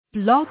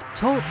Blog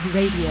Talk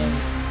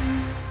Radio.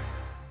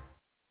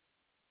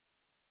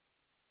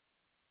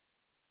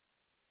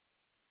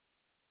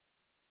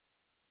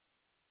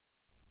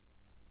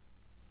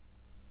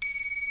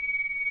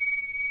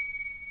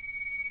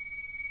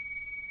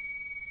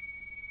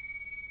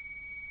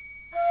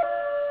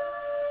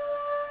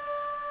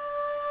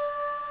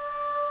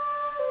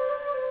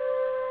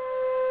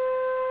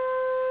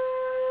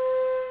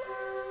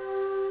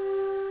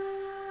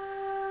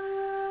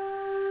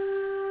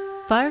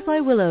 Firefly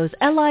Willows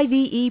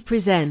LIVE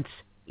presents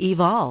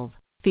Evolve,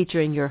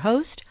 featuring your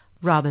host,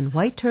 Robin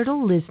White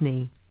Turtle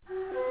Lysne.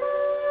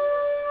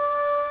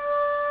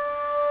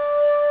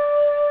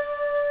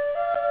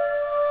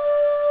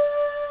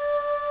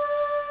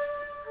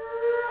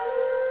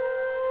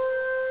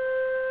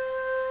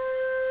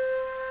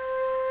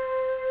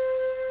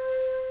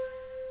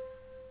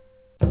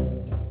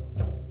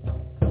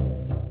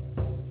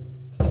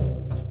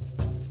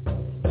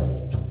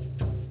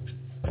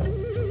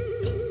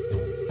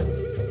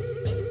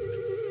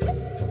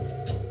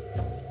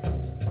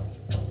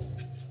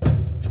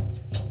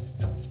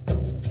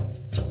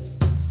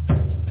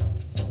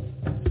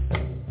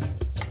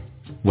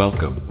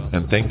 Welcome,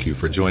 and thank you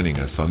for joining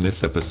us on this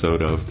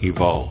episode of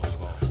Evolve,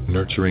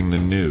 Nurturing the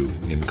New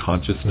in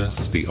Consciousness,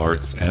 the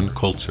Arts, and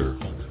Culture,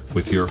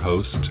 with your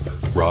host,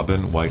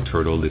 Robin White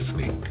Turtle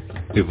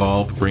Lysne.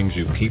 Evolve brings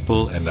you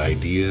people and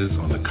ideas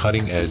on the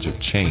cutting edge of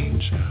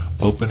change,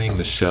 opening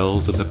the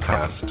shells of the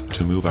past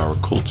to move our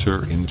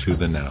culture into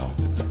the now.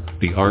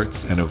 The arts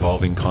and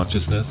evolving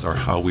consciousness are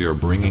how we are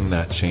bringing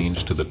that change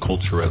to the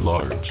culture at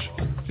large.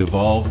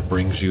 Evolve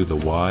brings you the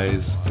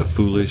wise, the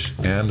foolish,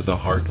 and the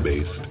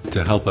heart-based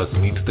to help us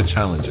meet the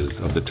challenges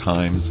of the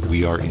times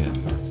we are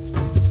in.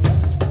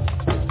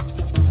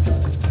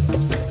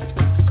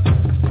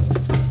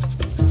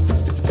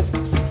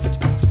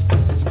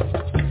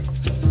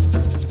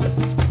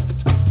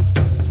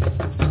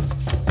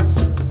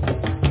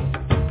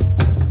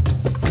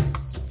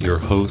 Your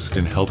host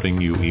in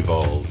helping you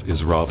evolve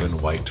is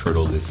Robin White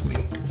Turtle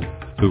Lysne,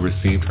 who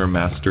received her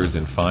Master's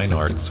in Fine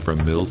Arts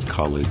from Mills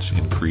College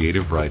in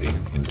Creative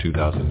Writing in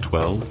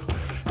 2012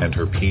 and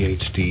her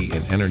PhD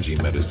in Energy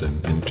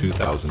Medicine in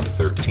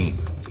 2013.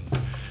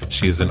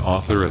 She is an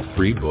author of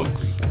 3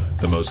 books,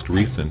 the most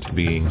recent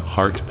being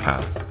Heart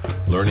Path,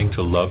 Learning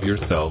to Love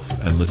Yourself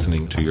and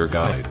Listening to Your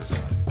Guides.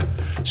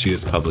 She has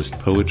published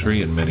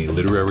poetry in many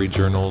literary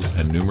journals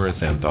and numerous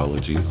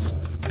anthologies,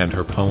 and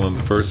her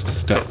poem First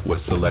Step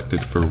was selected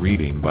for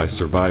reading by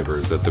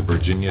survivors at the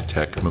Virginia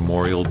Tech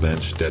Memorial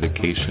Bench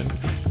dedication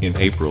in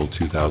April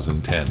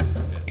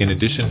 2010. In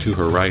addition to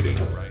her writing,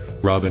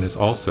 Robin is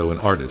also an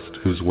artist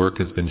whose work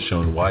has been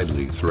shown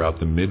widely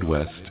throughout the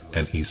Midwest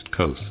and East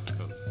Coast.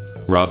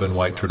 Robin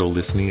White Turtle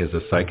Lysne is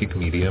a psychic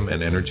medium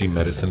and energy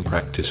medicine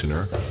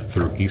practitioner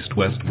through East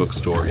West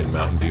Bookstore in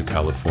Mountain View,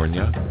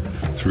 California,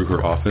 through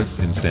her office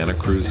in Santa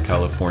Cruz,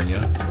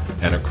 California,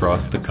 and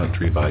across the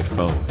country by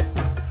phone.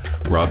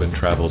 Robin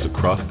travels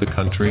across the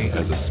country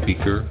as a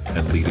speaker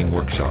and leading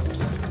workshops.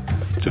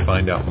 To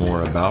find out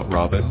more about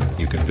Robin,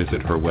 you can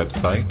visit her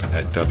website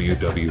at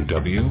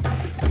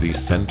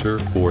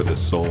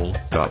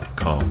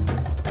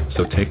www.thecenterforthesoul.com.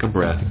 So take a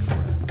breath,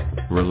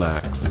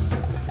 relax,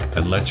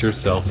 and let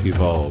yourself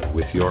evolve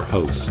with your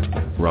host,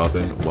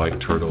 Robin White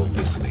Turtle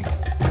Lysne.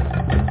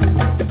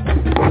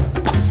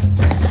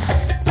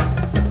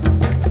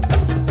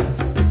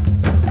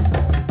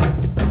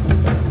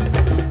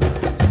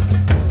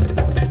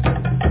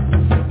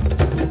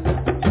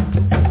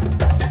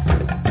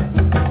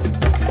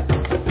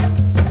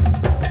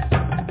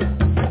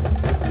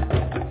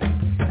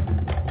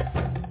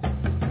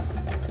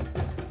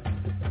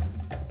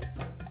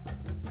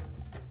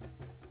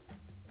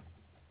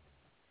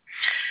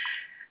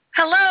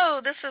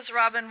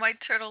 Robin White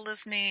Turtle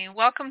Lysne.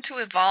 Welcome to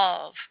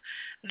Evolve.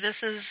 This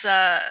is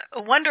a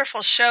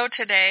wonderful show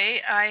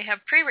today. I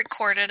have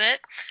pre-recorded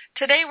it.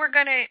 Today we're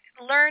going to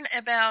learn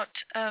about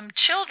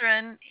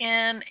children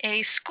in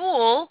a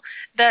school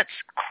that's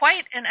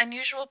quite an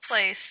unusual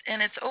place,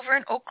 and it's over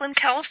in Oakland,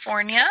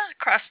 California,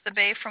 across the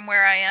bay from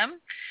where I am,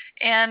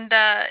 and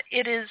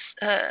it is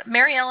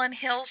Mary Ellen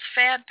Hill's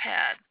Fad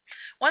Pad.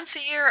 Once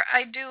a year,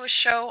 I do a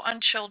show on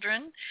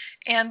children,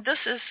 and this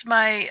is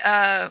my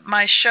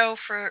my show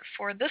for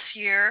this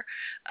year.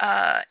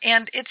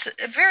 And it's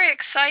very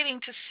exciting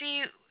to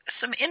see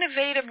some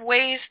innovative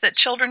ways that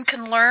children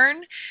can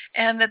learn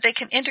and that they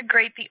can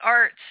integrate the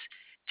arts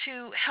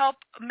to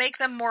help make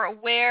them more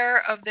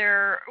aware of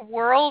their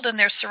world and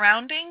their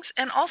surroundings,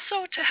 and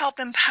also to help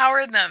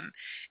empower them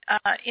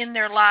in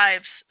their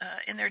lives,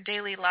 in their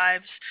daily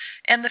lives.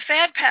 And the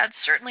Fad Pad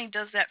certainly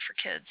does that for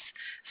kids.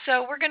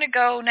 So we're going to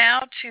go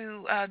now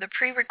to the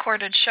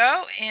pre-recorded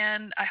show,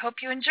 and I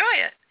hope you enjoy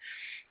it.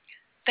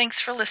 Thanks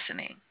for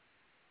listening.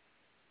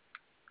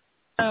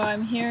 So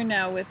I'm here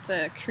now with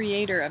the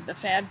creator of the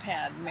Fad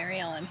Pad, Mary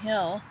Ellen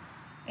Hill,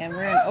 and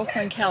we're in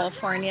Oakland,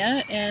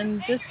 California,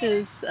 and this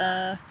is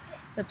the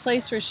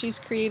place where she's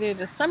created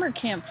a summer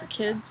camp for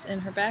kids in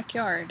her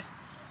backyard.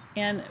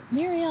 And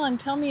Mary Ellen,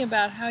 tell me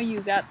about how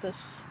you got this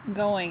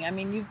going? I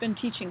mean, you've been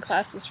teaching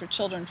classes for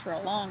children for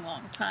a long,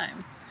 long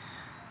time.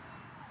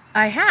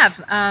 I have.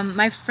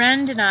 My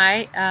friend and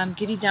I,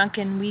 Giddy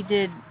Duncan, we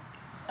did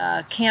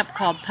a camp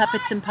called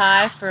Puppets and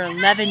Pie for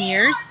 11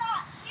 years.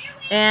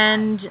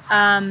 And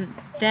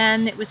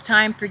then it was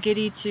time for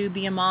Giddy to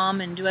be a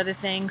mom and do other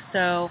things,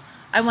 so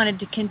I wanted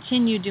to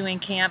continue doing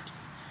camps.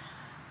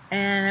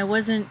 And I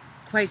wasn't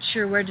quite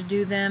sure where to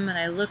do them, and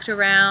I looked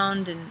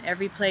around, and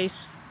every place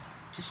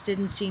just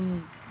didn't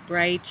seem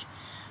right.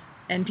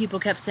 And people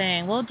kept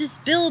saying, well, just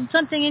build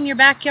something in your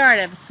backyard.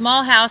 I have a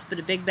small house, but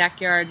a big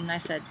backyard. And I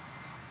said,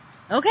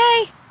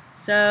 okay.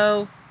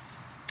 So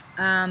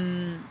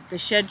the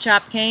shed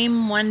shop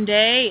came one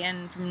day,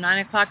 and from 9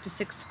 o'clock to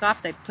 6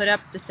 o'clock, they put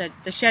up the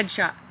shed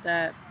shop.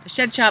 The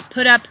shed shop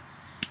put up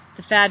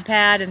the fad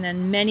pad, and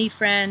then many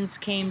friends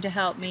came to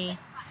help me.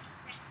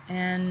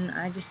 And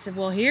I just said,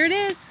 well, here it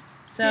is.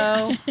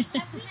 So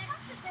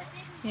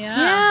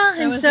yeah,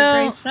 it was a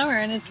great summer,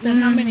 and it's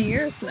been how many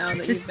years now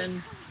that you've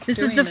been This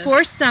doing is the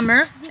fourth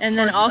summer, and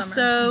then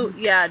also,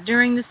 summer.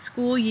 During the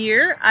school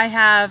year, I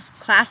have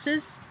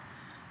classes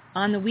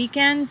on the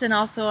weekends and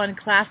also on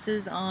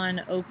classes on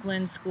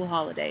Oakland school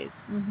holidays.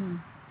 Mm-hmm.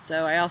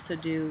 So I also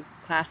do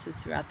classes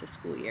throughout the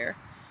school year.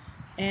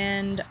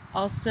 And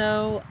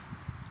also,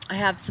 I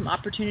have some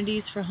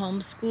opportunities for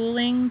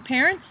homeschooling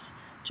parents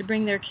to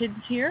bring their kids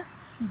here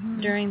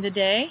during the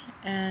day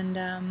and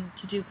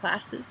to do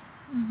classes.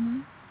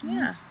 Mm-hmm.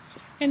 Yeah.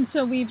 And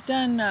so we've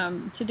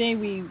done, today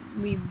we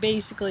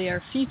basically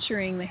are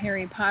featuring the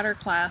Harry Potter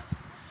class,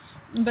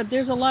 but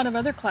there's a lot of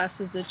other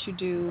classes that you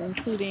do,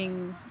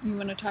 including, you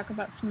want to talk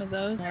about some of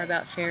those? More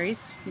about fairies.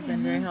 You've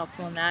been very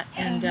helpful in that.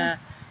 And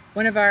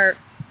one of our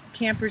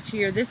campers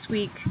here this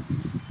week,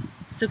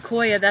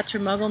 Sequoia, that's her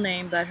muggle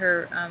name, but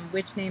her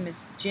witch name is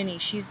Ginny.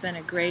 She's been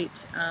a great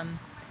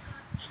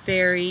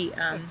fairy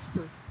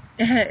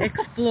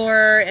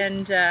explorer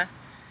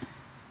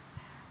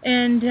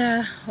and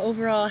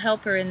overall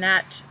helper in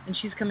that, and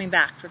she's coming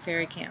back for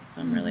fairy camp,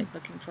 so I'm really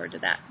looking forward to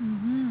that.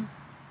 Mm-hmm.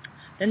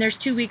 Then there's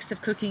 2 weeks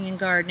of cooking and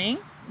gardening,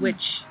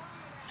 which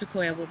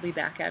Sequoia will be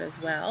back at as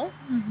well.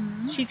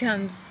 Mm-hmm. She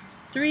comes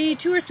 2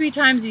 or 3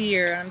 times a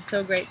year, and I'm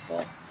so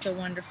grateful, so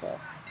wonderful.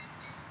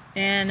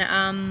 And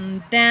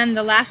then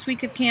the last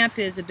week of camp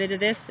is a bit of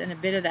this and a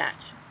bit of that.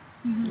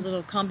 A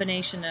little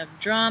combination of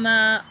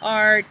drama,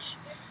 art,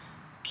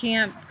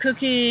 camp,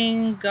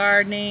 cooking,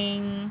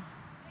 gardening,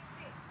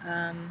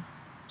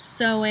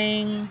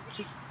 sewing,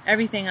 just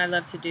everything I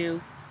love to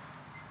do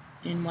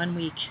in 1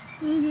 week.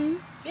 Mm-hmm.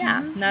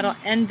 Yeah, and that'll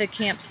end the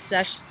camp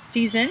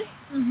season,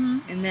 Mm-hmm.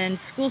 and then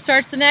school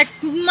starts the next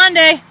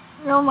Monday.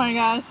 Oh my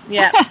gosh.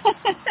 Yeah.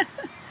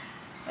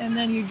 And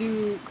then you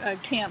do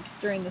camps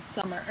during the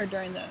summer or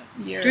during the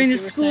year. During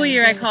the school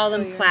year, I call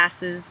them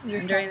classes,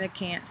 and during the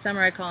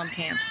summer, I call them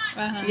camps.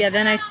 Uh-huh. Yeah,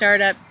 then I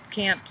start up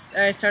camps.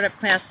 I start up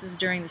classes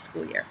during the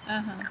school year.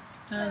 Uh-huh.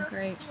 Oh,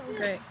 great,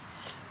 great.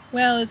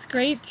 Well, it's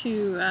great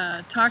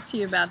to talk to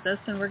you about this,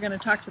 and we're going to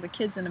talk to the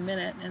kids in a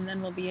minute, and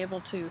then we'll be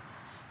able to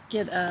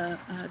get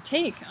a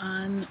take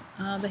on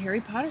the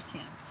Harry Potter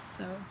camp.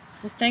 So,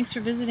 well, thanks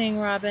for visiting,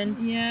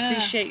 Robin. Yeah.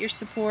 Appreciate your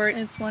support.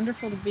 It's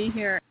wonderful to be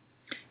here.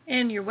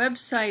 And your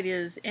website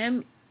is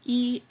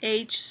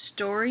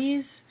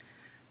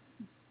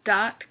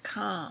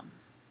mehstories.com.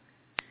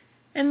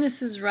 And this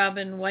is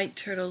Robin White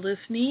Turtle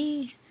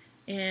Lysne,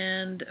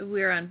 and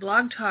we're on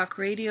Blog Talk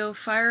Radio,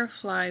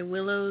 Firefly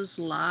Willows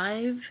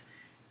Live,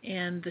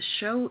 and the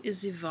show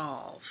is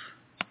Evolve.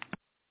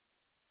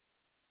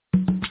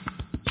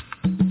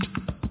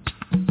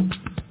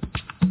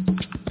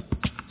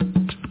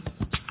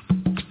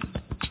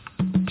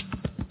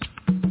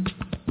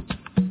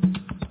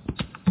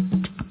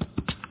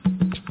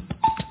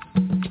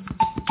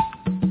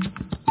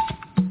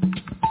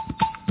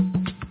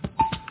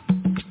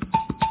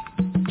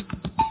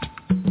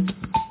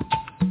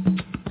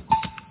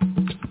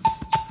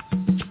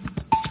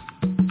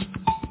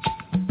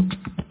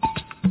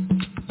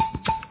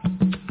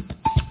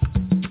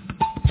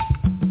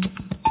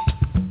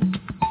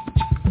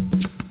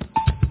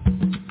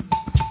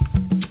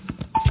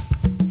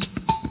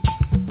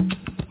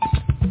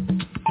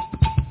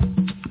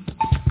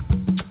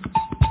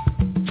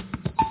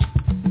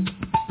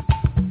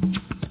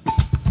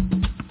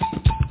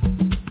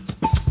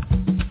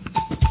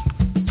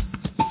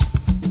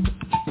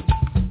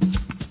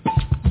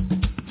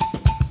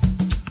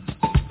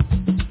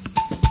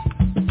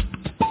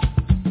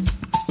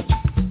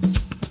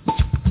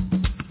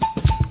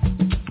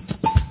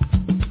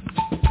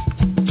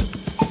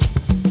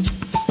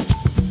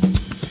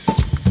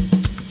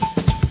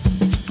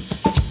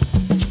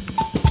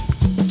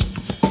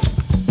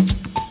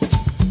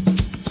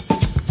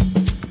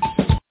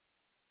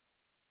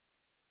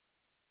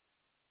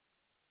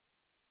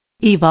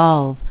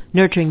 Evolve,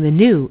 nurturing the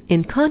new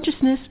in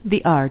consciousness,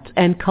 the arts,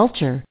 and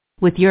culture,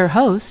 with your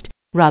host,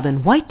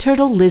 Robin White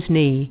Turtle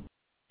Lysne.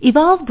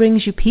 Evolve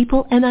brings you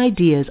people and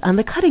ideas on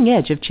the cutting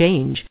edge of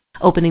change,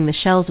 opening the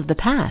shells of the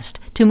past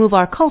to move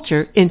our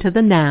culture into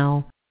the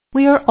now.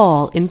 We are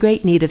all in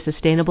great need of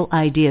sustainable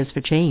ideas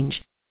for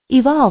change.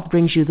 Evolve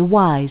brings you the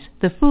wise,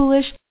 the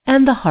foolish,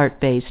 and the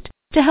heart-based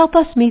to help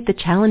us meet the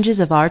challenges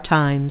of our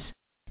times.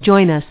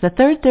 Join us the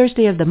third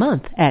Thursday of the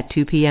month at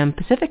 2 p.m.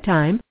 Pacific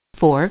Time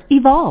for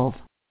Evolve.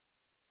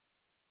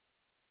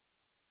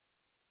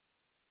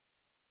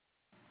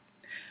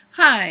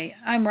 Hi,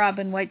 I'm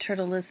Robin White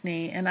Turtle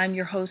Lysne, and I'm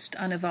your host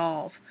on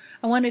Evolve.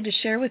 I wanted to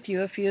share with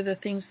you a few of the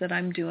things that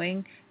I'm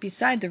doing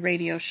beside the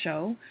radio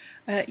show.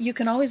 You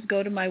can always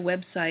go to my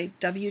website,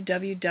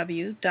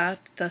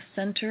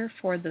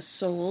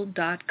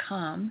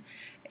 www.thecenterforthesoul.com,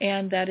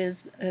 and that is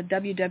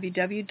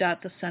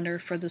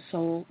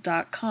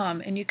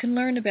www.thecenterforthesoul.com. And you can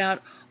learn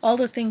about all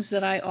the things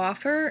that I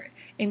offer,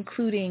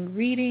 including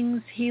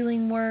readings,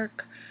 healing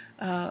work.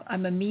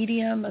 I'm a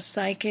medium, a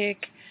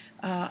psychic.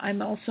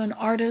 I'm also an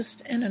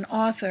artist and an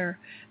author.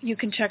 You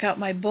can check out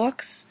my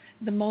books.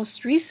 The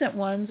most recent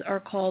ones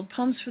are called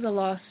Poems for the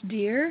Lost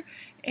Deer,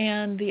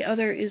 and the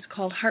other is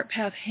called Heart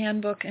Path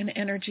Handbook and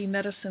Energy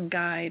Medicine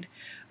Guide.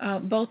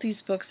 Both these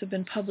books have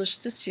been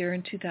published this year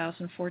in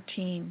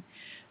 2014.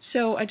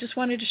 So I just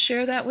wanted to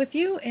share that with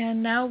you,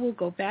 and now we'll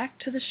go back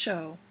to the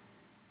show.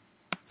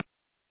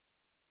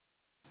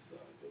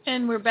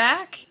 And we're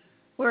back.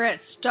 We're at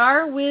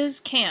Star Wiz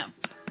Camp.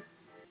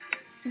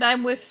 And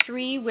I'm with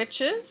 3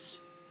 witches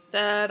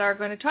that are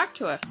going to talk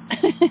to us.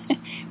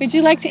 Would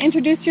you like to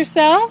introduce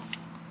yourself?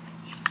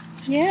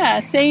 Yeah,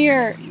 say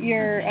your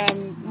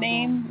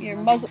name, your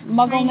muggle name.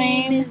 My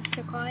name is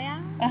Sequoia.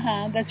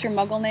 That's your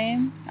muggle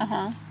name.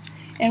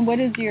 And what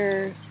is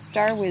your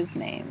Star Wiz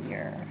name?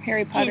 Your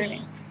Harry Potter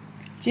name?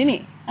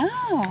 Ginny.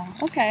 Oh,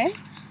 okay.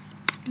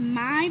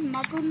 My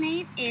muggle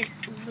name is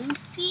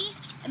Lucy,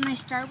 and my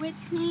Star Wiz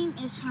name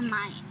is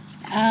Hermione.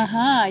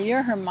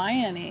 You're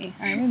Hermione.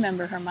 I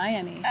remember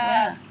Hermione.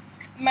 Yeah.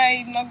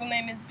 My muggle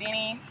name is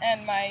Beanie,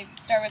 and my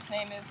Star Wars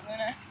name is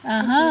Luna.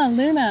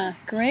 Luna.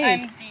 Great.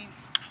 I'm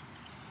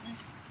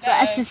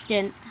the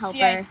assistant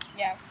helper.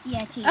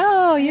 EIT.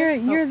 Oh,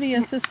 you're the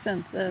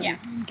assistant.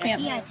 Camp.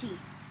 EIT.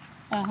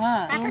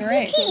 That's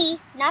great. CT,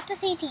 not the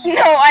CT.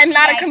 No, I'm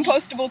not a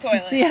compostable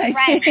toilet.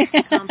 Right.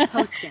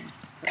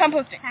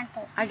 Composting.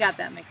 I got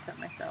that mixed up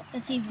myself.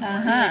 That's even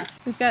worse.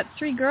 We've got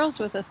 3 girls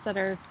with us that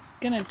are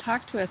going to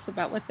talk to us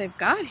about what they've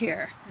got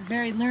here.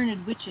 Very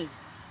learned witches.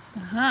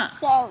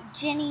 So,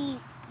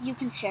 Ginny, you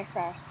can share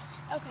first.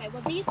 Okay,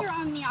 well, these are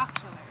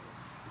omnioculars.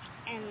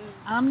 And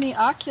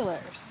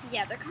omnioculars?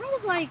 Yeah, they're kind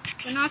of like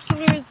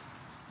binoculars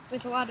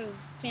with a lot of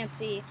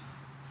fancy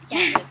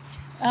gadgets.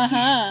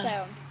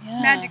 So,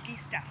 magic-y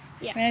stuff.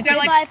 Yeah. They're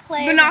like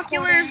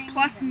binoculars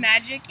plus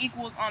magic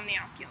equals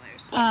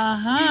omnioculars.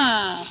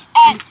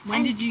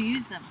 When did you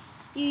use them?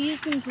 You use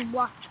them to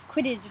watch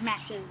Quidditch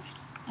matches.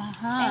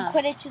 And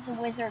Quidditch is a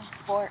wizard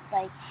sport,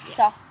 like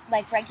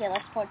regular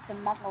sports,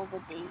 and Muggle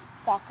would be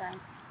soccer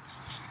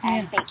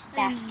and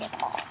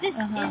basketball.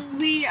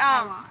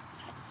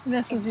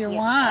 This is your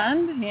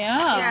wand,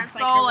 Yeah,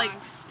 it's all like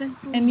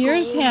and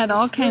yours had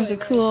all kinds of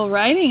cool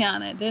writing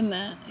on it, didn't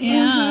it?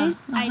 Yeah.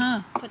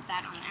 I put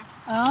that on there.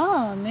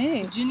 Oh,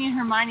 neat. Ginny and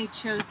Hermione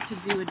chose to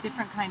do a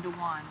different kind of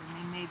wand, and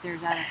they made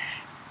theirs out of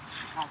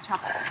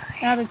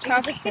chopsticks. Out of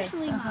chopsticks. It was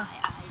officially my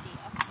idea.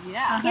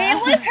 Yeah. Yeah,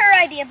 it was her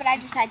idea, but I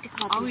decided to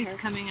copy Always her.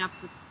 coming up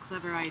with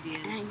clever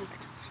ideas. And I never told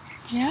her.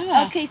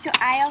 Yeah. Okay,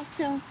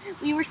 so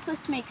we were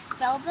supposed to make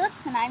spell books,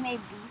 and I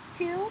made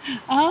these 2.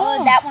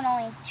 Oh. That one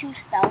only has 2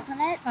 spells in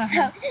it.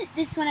 So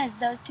this one has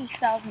those 2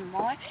 spells and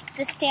more.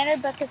 The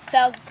standard book of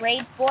spells,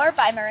 Grade 4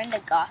 by Miranda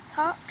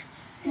Goshawk.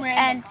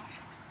 And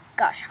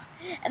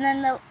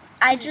then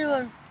I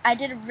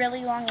did a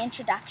really long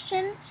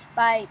introduction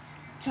by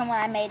someone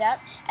I made up,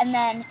 and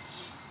then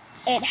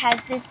it has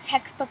this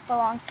textbook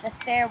belongs to the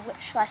fair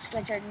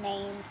witch/wizard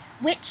named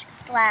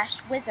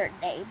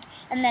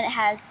and then it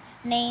has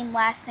name,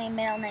 last name,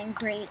 middle name,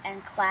 grade,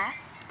 and class.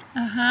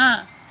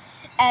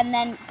 And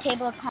then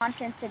table of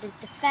contents, it is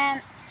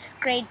defense,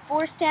 grade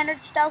 4 standard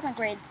spells, and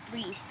grade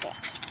 3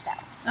 standard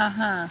spells.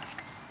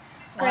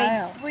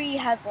 Grade 3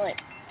 has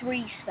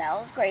 3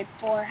 spells, grade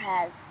 4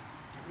 has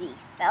 3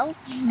 spells,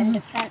 and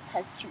defense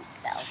has 2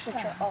 spells, which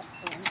are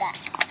also in that.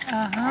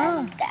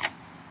 And that's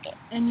it.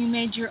 And you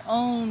made your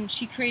own,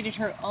 she created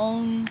her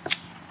own,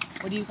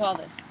 what do you call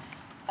this?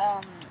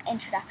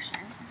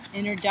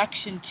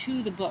 Introduction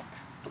to the book.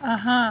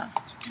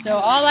 So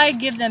all I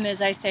give them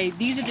is I say,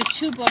 these are the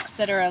 2 books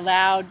that are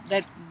allowed,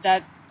 that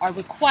are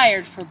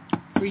required for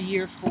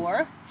year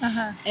 4.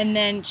 And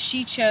then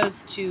she chose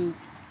to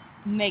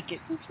make it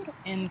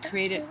and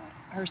create it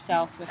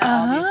herself with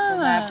all these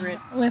elaborate...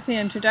 With the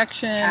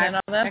introduction and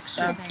all that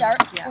stuff. The Dark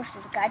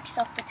Forces, a Guide to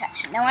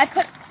Self-Protection. Now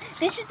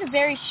this is a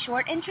very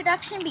short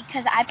introduction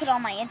because I put all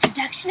my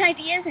introduction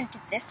ideas into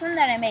this one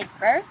that I made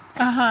first.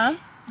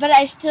 But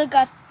I still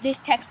got this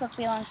textbook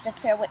belongs to the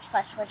fair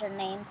witch/wizard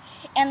named,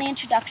 and the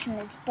introduction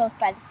is both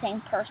by the same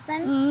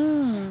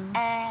person.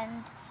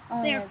 And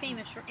they're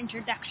famous for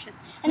introductions.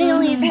 And it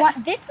only has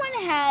one. This one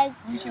has.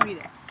 Why don't you read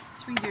it?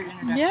 Let's read your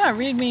introduction. Yeah,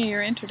 read me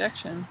your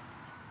introduction.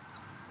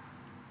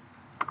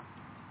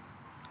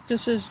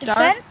 This is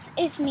dark. Defense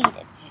is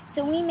needed.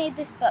 So we made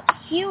this book.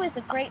 Hugh is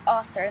a great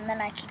author, and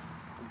then I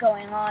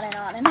going on and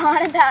on and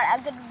on about how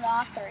good of an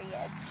author he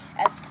is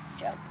as a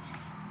joke.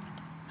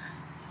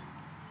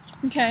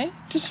 Okay,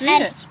 just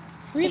read it.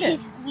 Read it.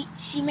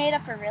 She made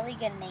up a really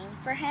good name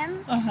for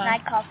him, Uh-huh. and I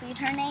copied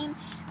her name.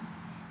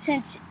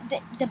 Since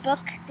the book,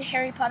 the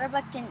Harry Potter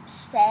book, didn't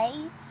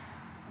say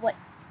what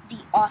the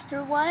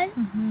author was,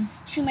 Mm-hmm.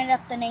 she made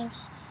up the name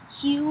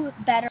You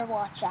Better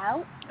Watch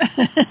Out.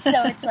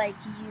 So it's like,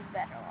 you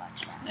better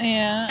watch out.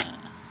 Yeah.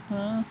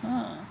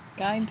 Uh-huh.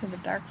 Guide to the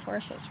Dark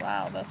Forces.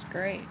 Wow, that's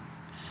great.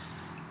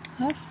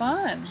 How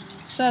fun.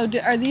 So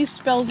are these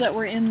spells that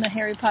were in the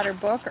Harry Potter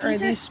book, or are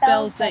these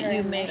spells that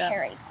you made up?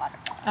 Harry Potter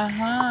book.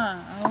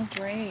 Uh-huh. Oh,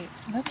 great.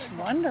 That's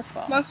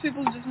wonderful. Most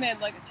people just made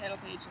like a title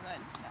page and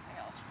then nothing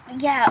else.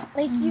 Yeah,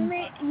 like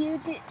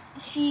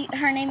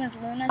her name is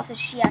Luna, so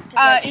she has to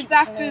like It's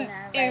actually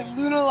Luna, right?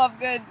 Luna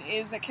Lovegood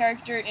is a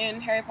character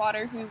in Harry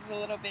Potter who's a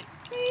little bit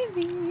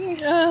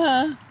crazy.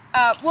 Uh-huh.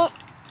 Well,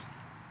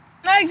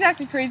 not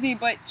exactly crazy,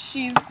 but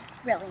she's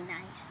Really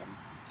nice.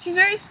 she's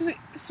very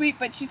sweet,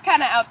 but she's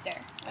kind of out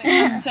there when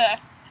it comes to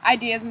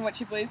ideas and what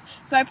she believes.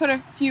 So I put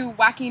a few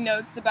wacky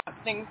notes about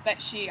things that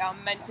she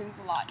mentions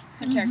a lot.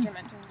 Her character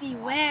mentions a lot.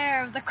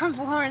 Beware of the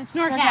Crumplehorn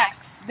Snorlax.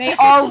 They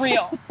are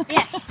real.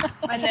 Yes.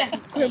 And then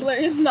Quibbler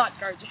is not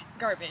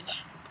garbage.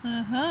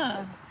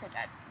 Uh-huh. Her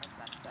dad knows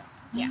that stuff.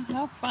 Yeah.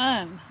 How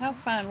fun. How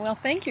fun. Well,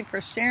 thank you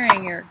for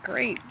sharing your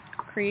great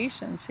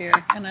creations here.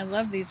 And I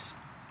love these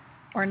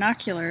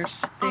ornoculars.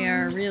 They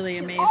are really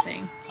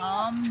amazing.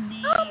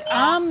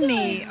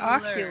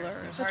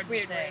 Omnioculars. That's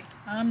weird, right?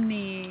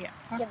 Omnioculars.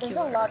 Yeah, there's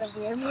a lot of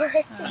weird words.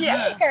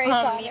 Yeah. Harry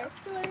Potter.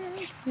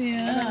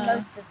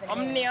 Yeah.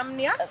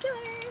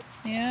 Omnioculars.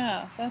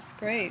 Yeah, that's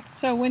great.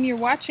 So when you're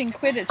watching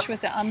Quidditch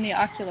with the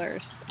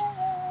omnioculars,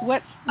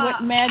 what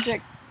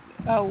magic?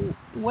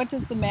 What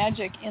does the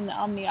magic in the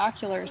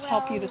omnioculars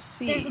help you to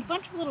see? There's a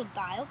bunch of little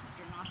dials, but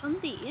they're not on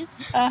these.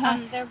 Uh-huh.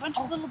 There are a bunch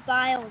of little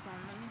dials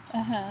on them.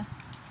 Uh-huh.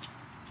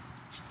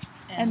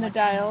 And the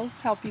dials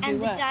help you do and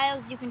what? And the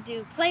dials you can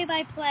do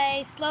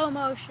play-by-play, slow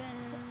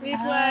motion,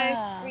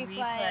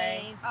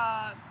 replay.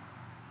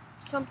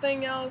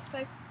 Something else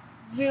like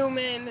zoom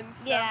in and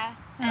stuff. Yeah.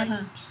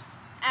 Uh-huh.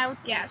 Out.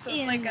 Yeah, so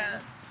it's like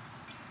a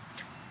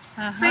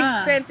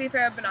Uh-huh. big fancy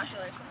pair of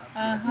binoculars.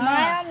 Uh-huh.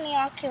 My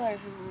omnioculars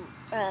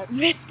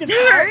ripped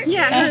apart.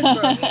 Yeah.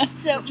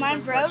 So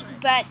mine broke,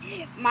 but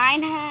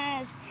mine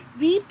has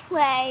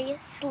replay,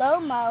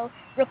 slow-mo,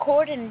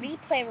 record and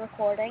replay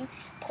recording,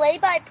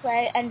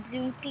 play-by-play, and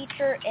zoom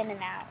feature in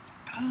and out.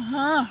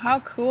 Uh-huh. How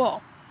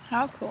cool.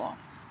 How cool.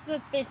 So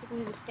it's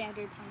basically the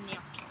standard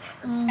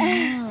omniocular.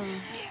 Mm-hmm.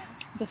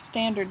 The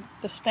standard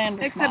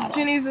Except model.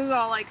 Ginny's is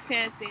all like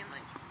fancy and like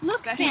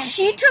Look, special.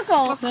 she put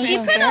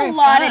very a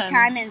lot fun. of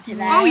time into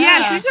that. Oh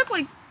yeah, she took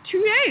like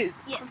 2 days.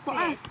 Yes, 2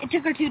 days. It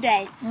took her 2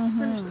 days.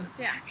 Mm-hmm.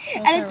 Yeah.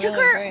 And it took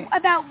her great.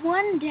 about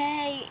 1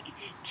 day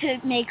to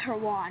make her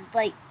wand.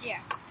 Like,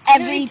 Yeah.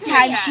 every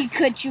time she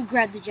could, she would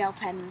grab the gel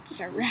pen and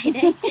start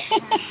writing.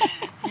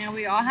 Yeah,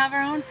 we all have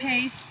our own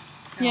pace.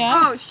 Yeah.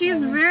 Oh, she is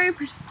very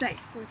precise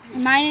with her.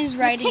 Mine is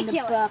writing the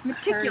book.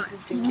 Meticulous. Hers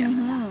is doing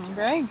Mm-hmm.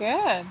 Very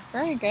good.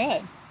 Very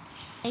good.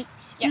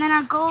 And then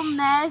our golden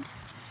egg.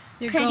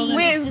 Your Pretty.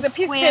 golden. With the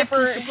piece of square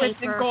paper piece of with the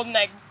paper. golden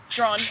egg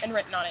drawn and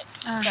written on it.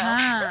 Uh-huh.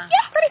 Yeah,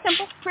 pretty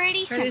simple.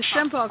 Pretty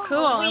simple.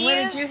 Cool. And what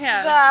did you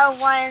have? The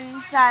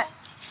ones that,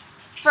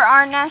 for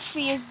our nest,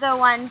 we used the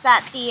ones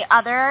that the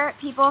other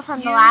people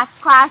from the last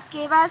class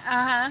gave us.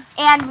 Uh-huh.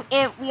 And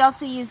we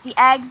also used the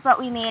eggs, but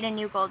we made a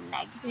new golden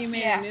egg. You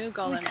made a new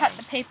golden We cut egg.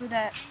 the paper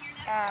that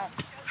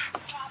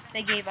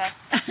they gave us.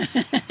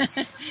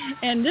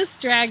 And this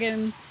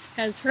dragon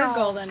has her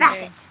golden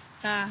bracket. egg.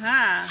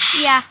 Uh-huh.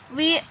 Yeah,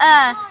 we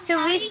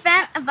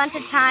spent a bunch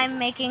of time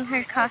making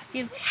her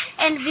costume,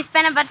 and we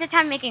spent a bunch of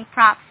time making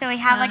props. So we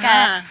have like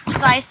a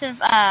slice of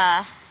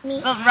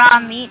raw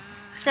meat.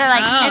 So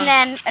like, and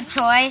then a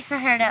toy for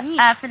her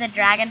to for the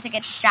dragon to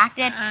get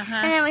distracted,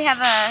 and then we have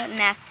a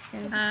nest.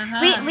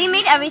 And we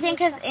made everything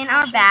because in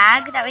our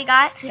bag that we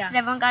got,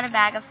 everyone got a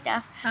bag of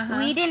stuff.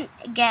 We didn't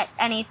get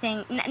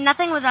anything.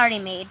 Nothing was already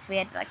made, so we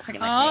had to like pretty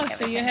much make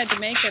everything. So you had to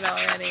make it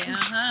already.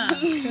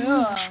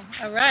 Cool.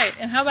 All right.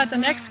 And how about the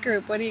next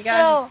group? What do you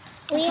got?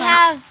 So we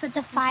have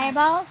the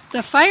fireballs.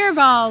 The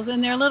fireballs,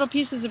 and they're little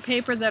pieces of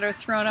paper that are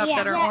thrown up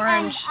that are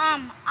orange.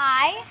 And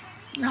I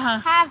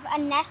have a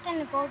nest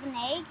and a golden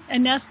egg. A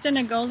nest and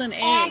a golden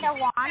egg. And a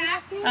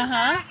wand.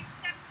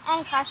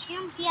 And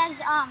costume. He has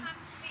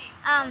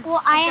well,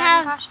 I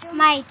have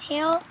my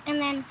tail and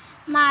then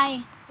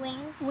my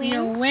wings.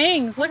 Your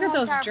wings. Look at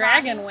those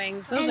dragon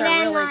wings. Those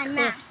are really cool.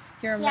 Map.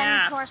 Your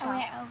map.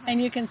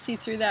 And you can see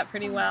through that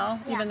pretty well,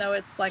 even though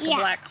it's like a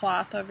black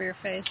cloth over your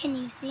face. Can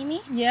you see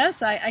me? Yes,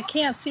 I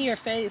can't see your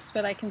face,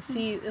 but I can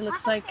see it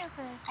looks like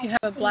you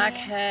have a black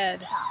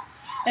head.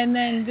 And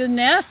then the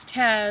nest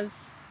has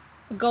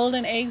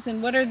golden eggs,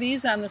 and what are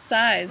these on the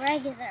sides?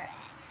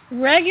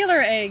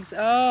 Regular eggs.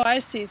 Oh,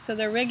 I see. So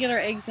they're regular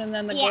eggs and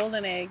then the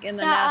golden egg in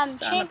the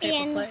nest on the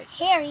paper plate.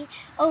 Harry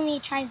only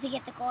tries to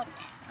get the golden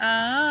egg.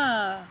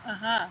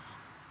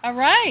 All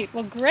right.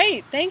 Well,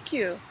 great. Thank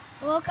you.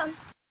 Welcome.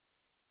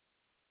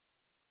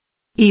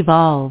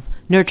 Evolve,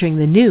 nurturing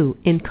the new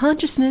in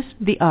consciousness,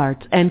 the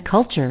arts, and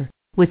culture,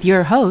 with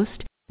your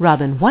host,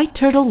 Robin White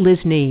Turtle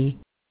Lysne.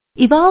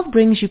 Evolve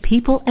brings you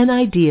people and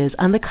ideas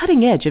on the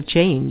cutting edge of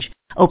change,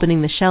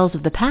 opening the shells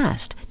of the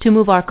past to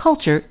move our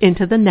culture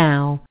into the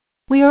now.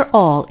 We are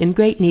all in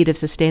great need of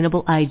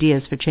sustainable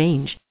ideas for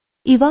change.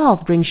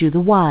 Evolve brings you the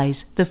wise,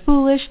 the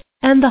foolish,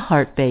 and the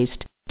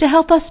heart-based to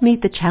help us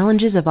meet the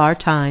challenges of our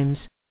times.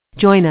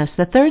 Join us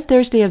the third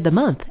Thursday of the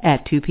month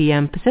at 2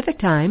 p.m. Pacific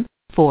Time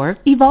for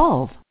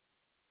Evolve.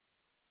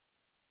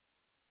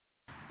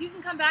 You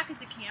can come back as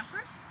a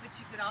camper, but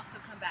you could also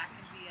come back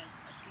and be a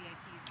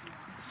CIT if you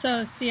want.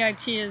 So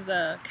CIT is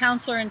a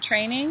counselor in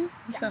training?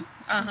 Yeah. So, What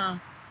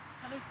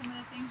are some of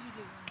the things you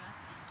do, Linda?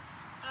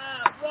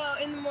 Well,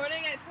 in the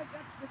morning I pick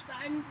up the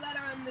signs that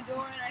are on the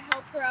door and I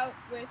help her out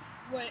with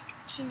what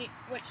she needs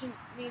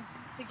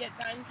to get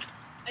done.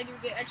 I do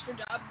the extra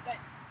job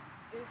that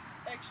is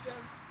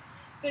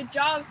the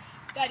job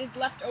that is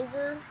left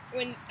over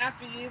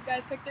after these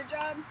guys pick their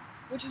job,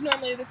 which is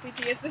normally the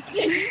CT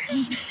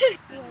assistant.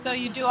 So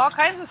you do all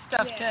kinds of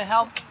stuff to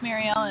help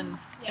Mary Ellen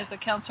as a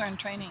counselor in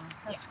training.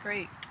 That's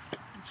great.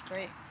 That's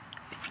great.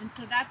 And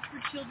so that's for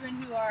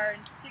children who are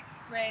in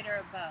 6th grade or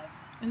above.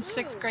 In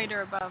 6th grade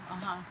or above,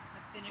 Have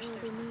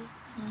finished their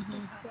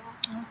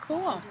Oh,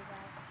 cool.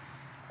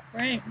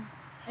 Great.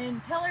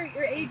 And tell her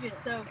your ages.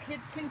 So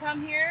kids can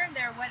come here.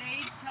 They're what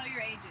age? Tell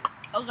your ages.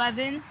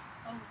 11.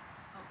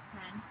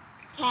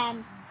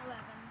 10.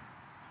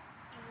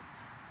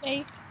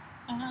 8.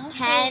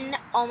 10,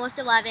 almost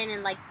 11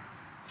 in like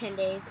 10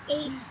 days. 8.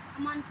 A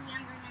month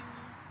younger than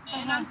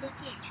me. And I'm 13.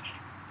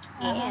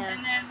 Yeah.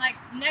 And then like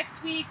next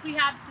week we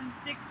have some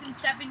 6 and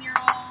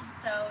 7-year-olds.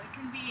 So it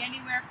can be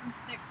anywhere from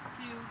 6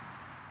 to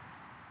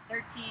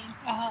 13.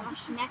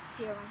 Next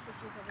year when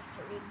sister's over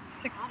 3.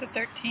 6 to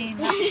 13.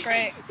 That's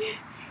great.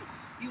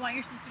 You want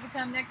your sister to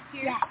come next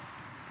year? Yeah.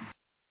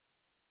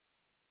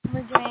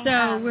 We're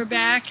doing, We're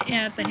back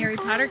at the Harry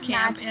Potter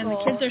camp, and the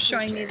kids are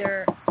showing me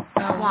their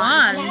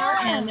wands,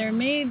 and they're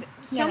made.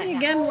 Tell me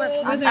again, what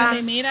are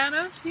they made out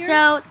of here?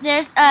 So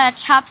there's a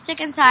chopstick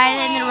inside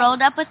and then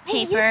rolled up with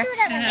paper,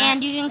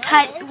 and you can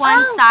cut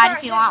one side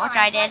if you want, which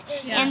I did,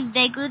 and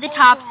they glue the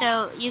top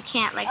so you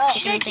can't like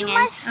stick anything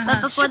in.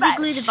 But before they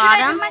glue the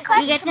bottom,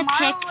 you get to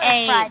pick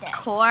a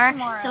core,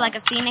 so like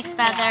a phoenix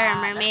feather, a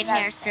mermaid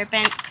hair,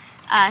 serpent,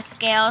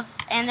 scales,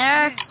 and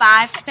there are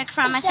 5 to pick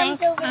from, I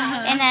think.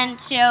 And then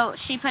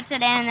she puts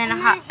it in,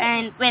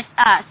 and with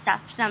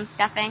some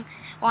stuffing,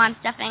 wand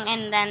stuffing,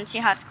 and then she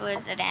hot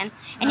glues it in.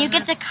 And you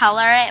get to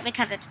color it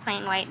because it's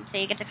plain white, so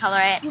you get to color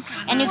it,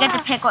 and you get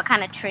to pick what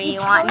kind of tree you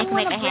want, and you can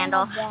make a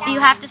handle. So you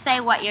have to say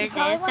what yours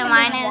is. So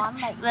mine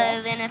is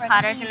Lynn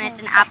Potter's, and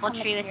it's an apple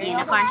tree with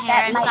unicorn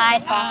hair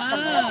inside.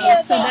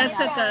 So that's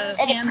at the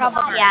handle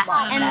part. Yeah,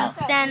 and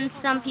then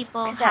some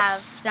people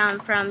have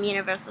some from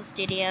Universal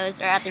Studios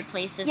or other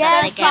places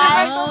that they get.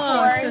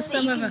 So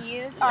some of them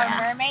use are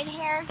mermaid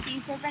hair,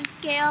 sea serpent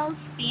scales,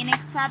 phoenix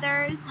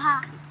feathers,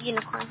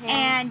 unicorn hair.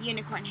 And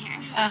unicorn hair.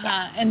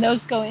 And those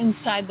go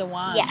inside the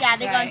wand. Yeah,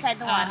 they go inside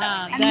the wand.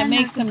 That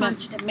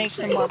makes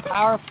them more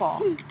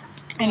powerful.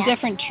 And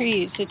different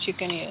trees that you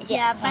can use.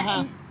 Yeah,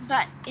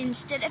 but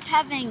instead of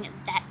having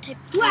that type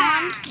of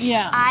wand,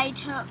 I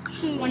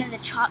took one of the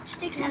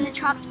chopsticks, and the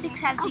chopsticks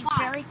have these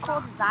really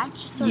cool designs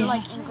sort of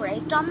like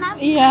engraved on them.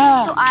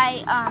 Yeah. So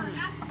I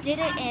did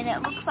it, and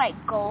it looks like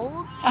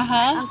gold,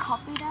 and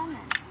copied them.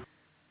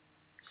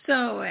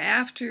 So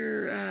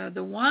after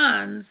the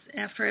wands,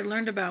 after I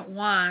learned about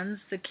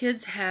wands, the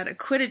kids had a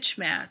Quidditch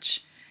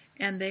match,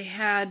 and they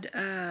had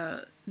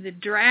the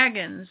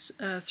dragons,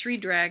 3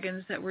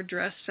 dragons that were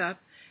dressed up,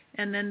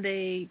 and then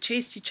they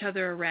chased each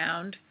other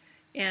around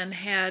and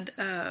had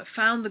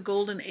found the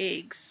golden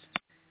eggs.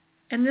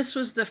 And this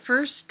was the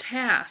first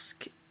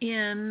task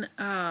in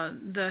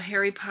the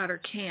Harry Potter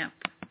camp.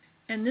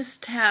 And this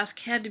task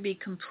had to be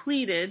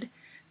completed,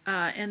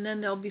 and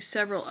then there'll be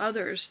several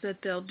others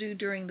that they'll do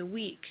during the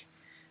week.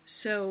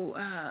 So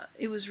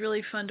it was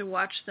really fun to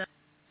watch them.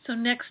 So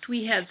next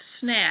we had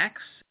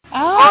snacks.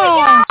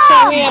 Oh,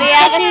 so we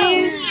had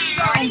cookies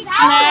and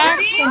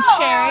snacks and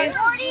cherries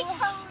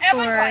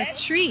for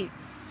treats.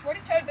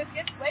 Horny toad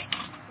biscuits, wait.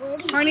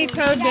 Horny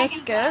toad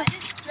biscuits.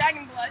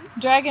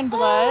 Dragon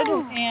blood.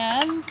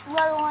 And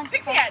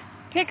Pixie heads.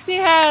 Pixie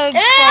heads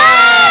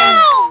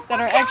that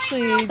are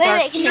actually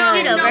dark cherry.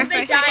 No,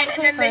 they died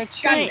and then they got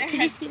their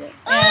heads.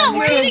 And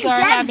the kids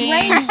are having a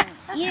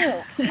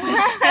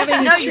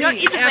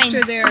treat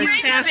after their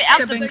task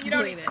have been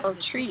completed. A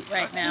treat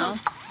right now.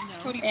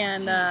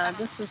 And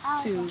this is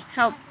to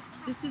help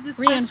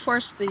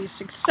reinforce the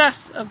success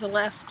of the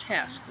last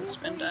task that's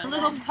been done. A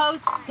little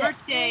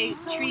post-birthday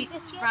treat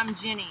from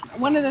Ginny.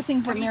 One of the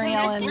things that Mary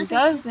Ellen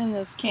does in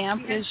this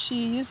camp is she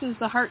uses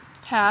the heart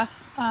path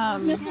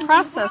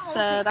process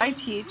that I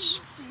teach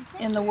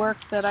in the work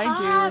that I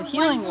do, in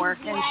healing work,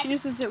 and she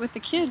uses it with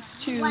the kids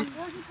to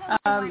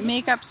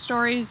make up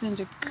stories and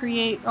to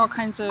create all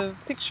kinds of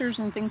pictures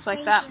and things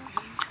like that.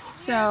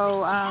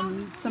 So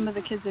some of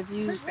the kids have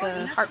used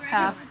the heart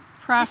path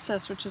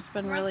process, which has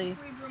been really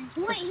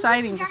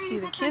exciting to see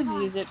the kids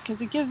use it,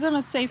 because it gives them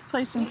a safe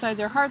place inside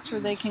their hearts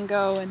where they can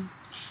go and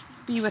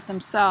be with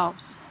themselves.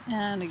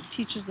 And it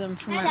teaches them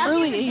from an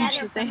early age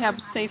that they have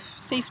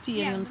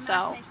safety in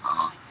themselves.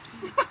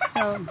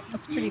 So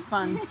it's pretty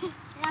fun.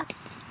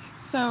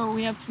 So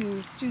we have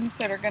some students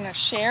that are going to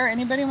share.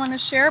 Anybody want to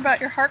share about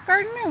your heart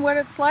garden and what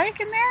it's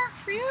like in there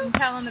for you? You can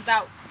tell them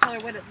about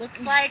what it looks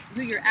like,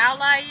 who your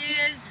ally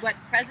is, what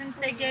presents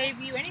they gave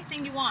you,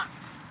 anything you want.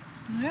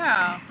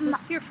 Yeah.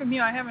 Let's hear from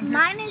you. I haven't heard.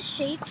 Mine is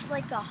shaped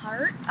like a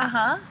heart.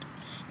 Uh-huh.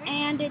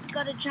 And it's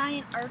got a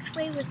giant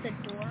archway with a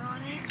door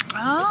on it.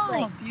 Oh,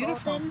 it's like beautiful.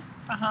 Golden,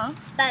 uh-huh.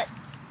 But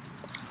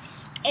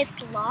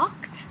it's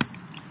locked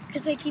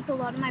because I keep a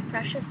lot of my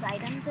precious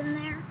items in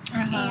there.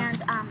 Uh-huh.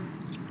 And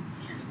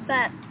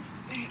but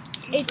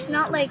it's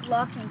not like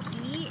lock and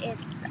key.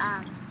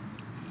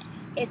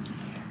 It's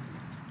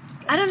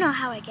I don't know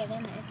how I get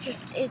in.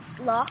 It's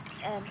locked,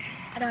 and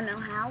I don't know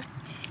how.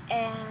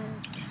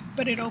 And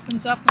but it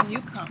opens up when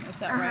you come. Is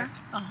that right?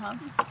 Uh-huh.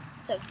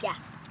 So yeah.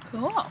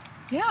 Cool.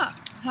 Yeah.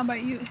 How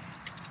about you?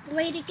 The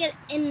way to get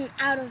in and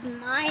out of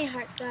my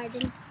heart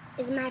garden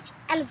is a magic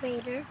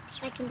elevator.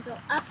 I can go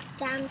up,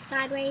 down,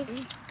 sideways,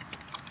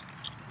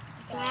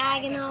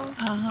 diagonal,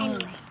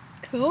 anyway.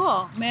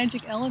 Cool.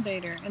 Magic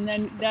elevator. And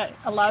then that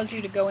allows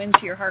you to go into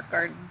your heart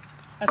garden.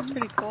 That's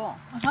pretty cool.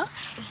 Uh-huh.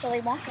 So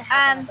we want to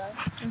have one of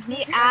those.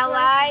 The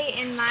ally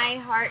in my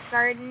heart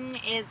garden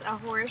is a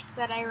horse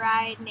that I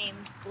ride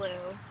named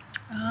Blue.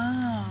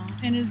 Oh.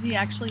 And is he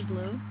actually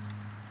blue?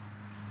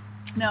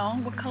 No.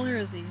 What color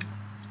is he?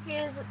 She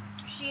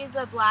is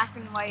a black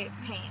and white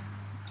paint.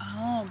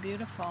 Oh,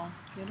 beautiful.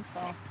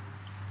 Beautiful.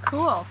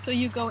 Cool. So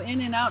you go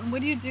in and out. And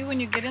what do you do when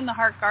you get in the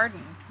heart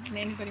garden?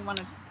 Anybody want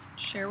to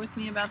share with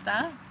me about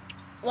that?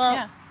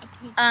 Well,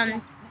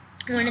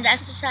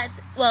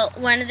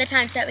 one of the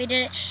times that we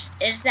did it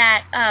is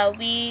that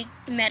we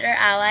met our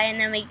ally, and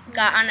then we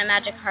got on a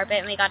magic carpet,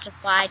 and we got to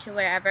fly to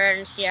wherever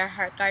and see our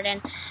heart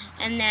garden.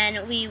 And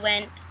then we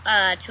went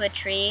to a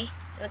tree.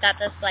 We got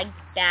this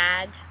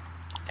bag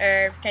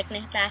or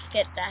picnic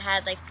basket that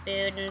had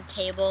food and a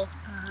table.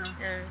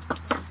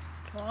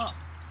 Cool.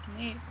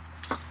 Neat.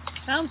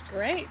 Sounds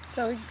great.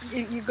 So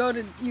you go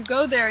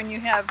there and you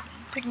have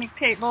picnic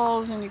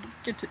tables and you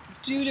get to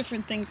do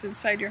different things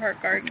inside your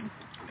heart garden.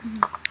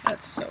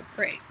 That's so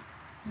great.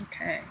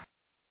 Okay.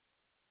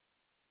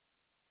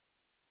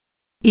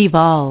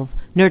 Evolve,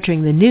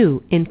 nurturing the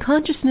new in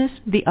consciousness,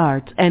 the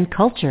arts, and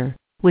culture,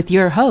 with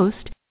your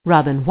host,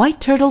 Robin White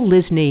Turtle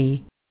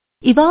Lysne.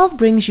 Evolve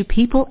brings you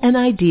people and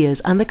ideas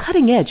on the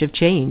cutting edge of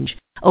change,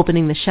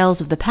 opening the shells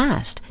of the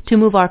past to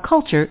move our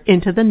culture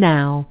into the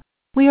now.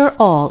 We are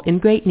all in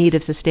great need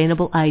of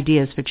sustainable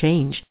ideas for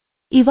change.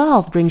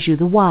 Evolve brings you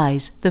the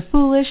wise, the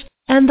foolish,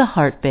 and the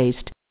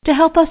heart-based to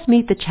help us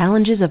meet the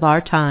challenges of our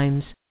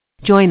times.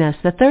 Join us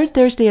the third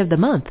Thursday of the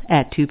month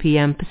at 2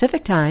 p.m.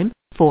 Pacific Time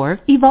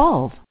for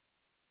Evolve.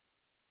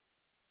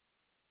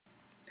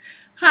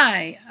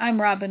 Hi,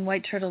 I'm Robin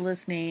White Turtle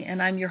Lysne,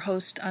 and I'm your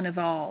host on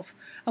Evolve.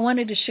 I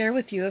wanted to share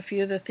with you a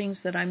few of the things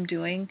that I'm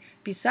doing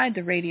beside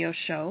the radio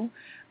show.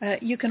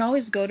 You can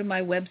always go to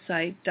my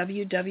website,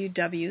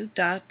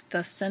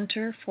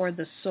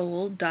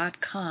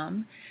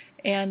 www.thecenterforthesoul.com,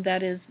 and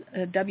that is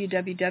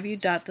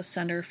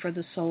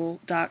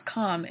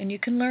www.thecenterforthesoul.com. And you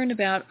can learn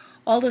about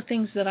all the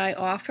things that I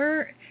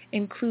offer,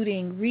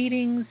 including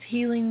readings,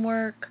 healing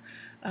work.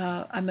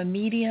 I'm a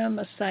medium,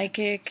 a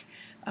psychic.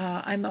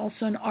 I'm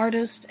also an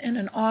artist and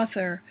an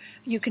author.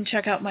 You can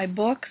check out my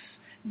books.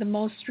 The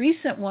most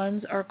recent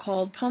ones are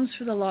called Poems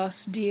for the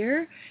Lost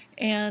Deer,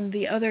 and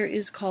the other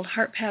is called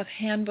Heart Path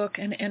Handbook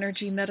and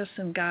Energy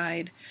Medicine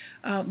Guide.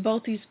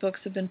 Both these books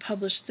have been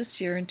published this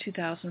year in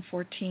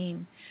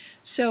 2014.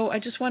 So I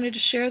just wanted to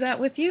share that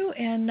with you,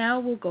 and now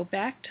we'll go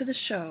back to the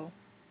show.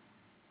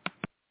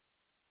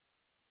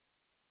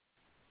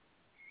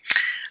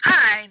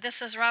 Hi, this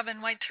is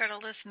Robin White Turtle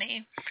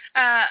Lysne.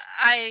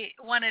 I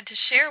wanted to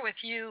share with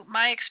you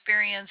my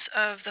experience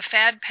of the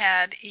Fad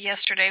Pad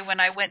yesterday when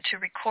I went to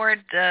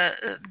record the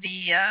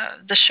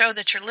show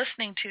that you're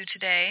listening to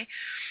today.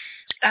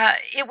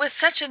 It was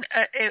such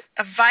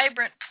a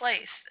vibrant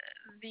place.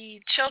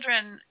 The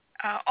children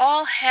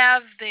all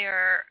have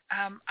their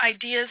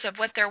ideas of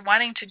what they're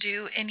wanting to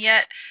do, and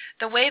yet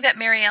the way that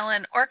Mary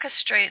Ellen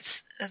orchestrates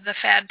the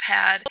Fad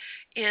Pad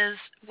is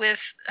with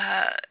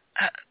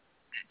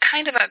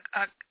kind of a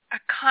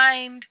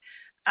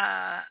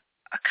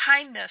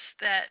kindness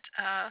that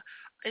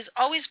is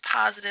always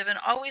positive and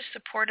always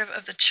supportive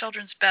of the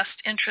children's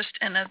best interest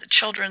and of the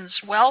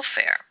children's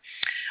welfare.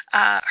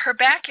 Her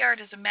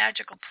backyard is a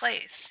magical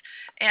place,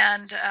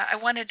 and I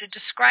wanted to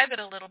describe it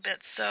a little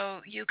bit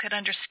so you could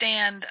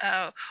understand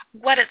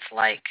what it's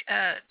like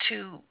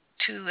to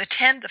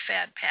attend the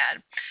Fad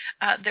Pad.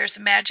 There's a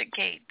magic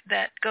gate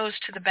that goes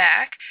to the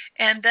back,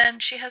 and then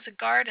she has a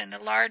garden, a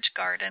large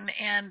garden,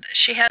 and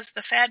she has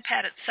the Fad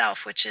Pad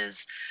itself, which is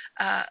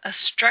a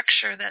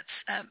structure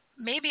that's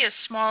maybe as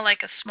small,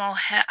 like a small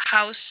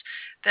house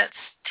that's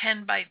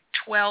 10 by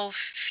 12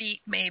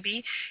 feet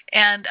maybe,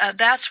 and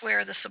that's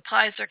where the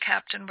supplies are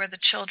kept and where the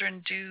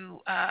children do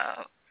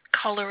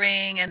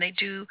coloring, and they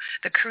do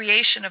the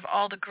creation of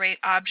all the great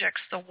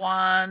objects, the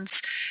wands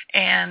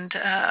and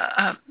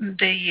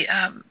the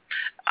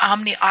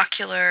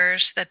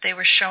omnioculars that they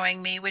were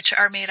showing me, which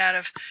are made out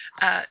of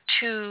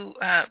 2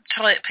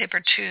 toilet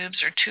paper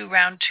tubes or 2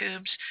 round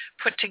tubes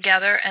put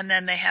together, and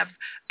then they have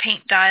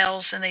paint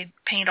dials and they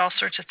paint all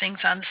sorts of things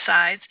on the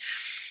sides.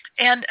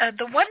 And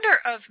the wonder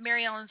of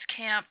Mary Ellen's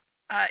camp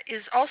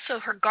is also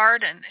her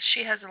garden.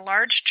 She has a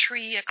large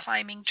tree, a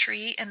climbing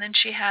tree, and then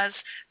she has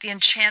the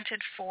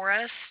enchanted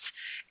forest,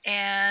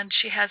 and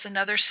she has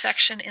another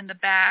section in the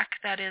back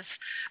that is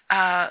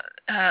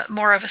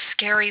more of a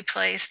scary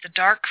place, the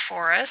dark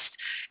forest.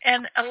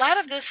 And a lot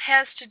of this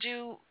has to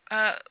do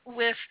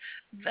with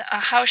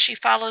how she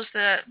follows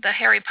the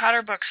Harry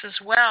Potter books as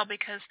well,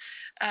 because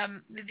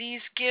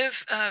these give...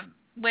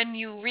 when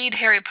you read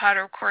Harry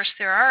Potter, of course,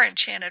 there are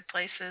enchanted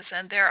places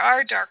and there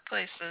are dark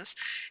places,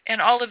 and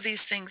all of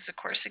these things, of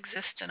course,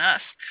 exist in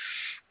us.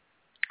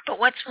 But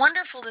what's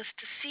wonderful is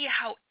to see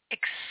how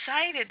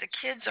excited the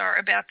kids are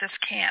about this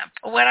camp.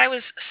 What I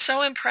was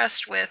so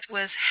impressed with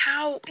was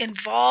how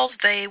involved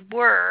they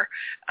were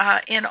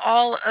in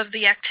all of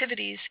the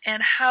activities,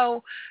 and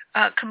how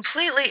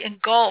completely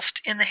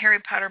engulfed in the Harry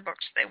Potter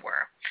books they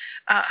were.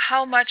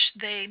 How much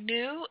they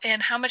knew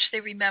and how much they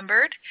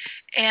remembered.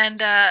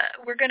 And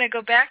we're going to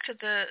go back to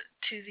the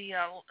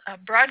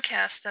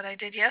broadcast that I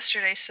did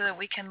yesterday so that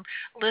we can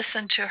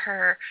listen to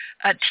her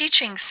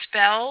teaching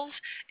spells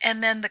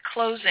and then the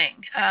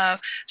closing.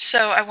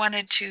 So I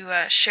wanted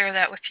to share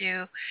that with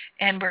you.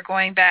 And we're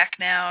going back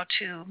now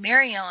to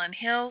Mary Ellen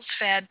Hill's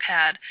Fad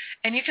Pad.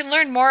 And you can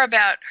learn more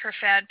about her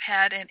Fad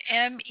Pad at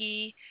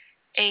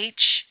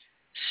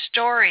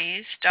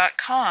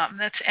mehstories.com.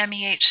 That's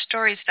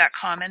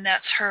mehstories.com, and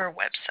that's her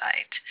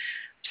website.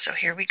 So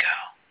here we go.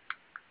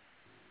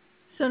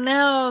 So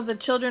now the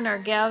children are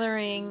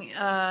gathering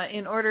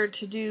in order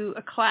to do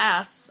a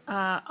class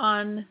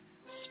on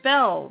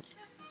spells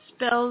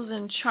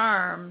and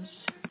charms.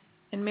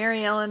 And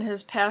Mary Ellen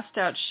has passed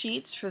out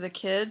sheets for the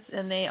kids,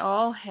 and they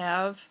all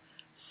have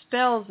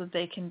spells that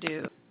they can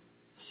do.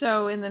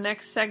 So in the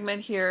next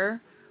segment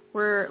here,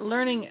 we're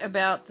learning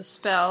about the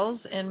spells,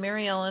 and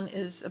Mary Ellen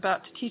is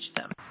about to teach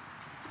them.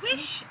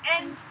 Swish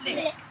and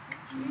flick.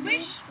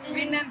 Swish,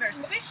 remember,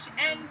 swish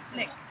and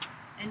flick.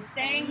 And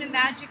saying the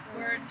magic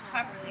words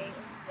properly.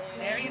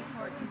 Very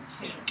important,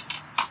 too.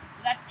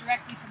 That's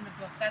directly from the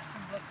book. That's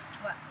from book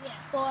what?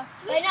 Yeah. 4.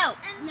 Wait, no,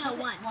 1.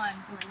 1.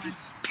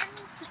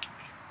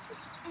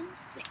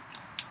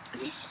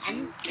 Swish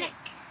and flick.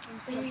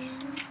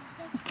 Saying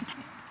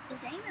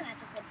the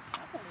magic words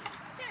properly.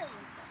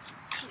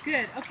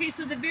 Good. Okay,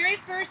 so the very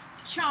first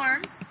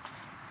charm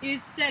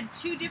is said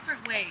 2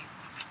 different ways.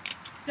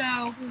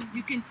 So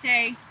you can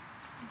say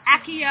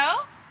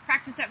Accio.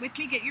 Practice that with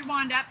me. Get your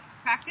wand up.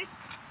 Practice.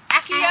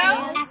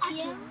 Accio.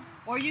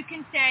 Or you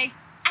can say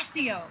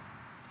Accio.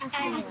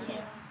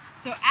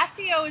 So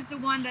Accio is the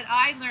one that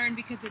I learned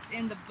because it's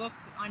in the book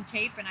on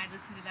tape, and I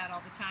listen to that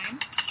all the time.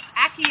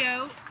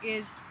 Accio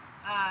is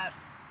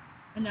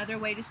another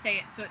way to say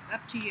it, so it's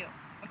up to you.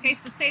 Okay,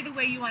 so say the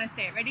way you want to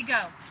say it. Ready,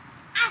 go.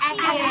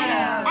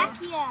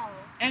 Accio.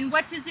 And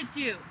what does it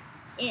do?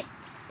 It's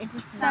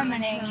a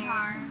summoning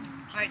charm.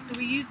 All right, so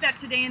we used that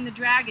today in the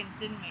dragons,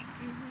 didn't we?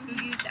 Mm-hmm. Who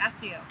used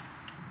Accio?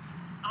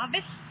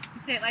 Avis?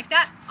 You say it like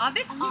that?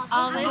 Avis?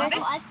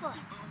 Avis.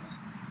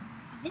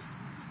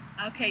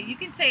 Okay, you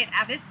can say it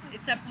Avis.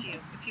 It's up to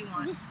you if you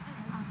want.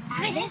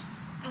 Avis.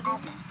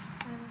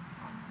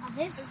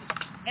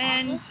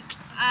 And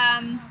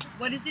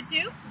what does it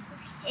do?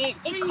 It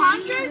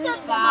conjures a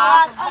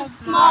flock of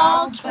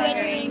small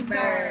twittering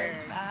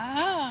birds.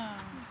 Oh.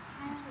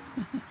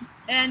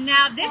 And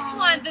now this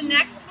one, the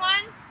next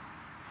one,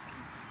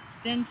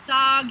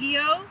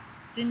 Dinsagio.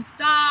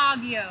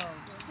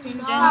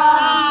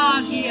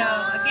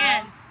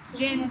 Again,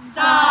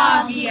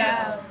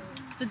 Dinsagio.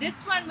 So this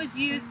one was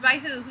used by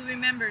who? Who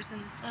remembers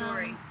in the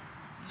story?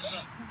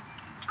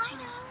 I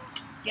know.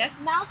 Yes?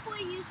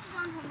 Malfoy used it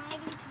on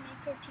Hermione to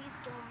make her teeth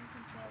grow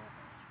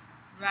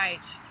uncontrollably.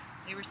 Right.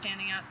 They were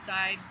standing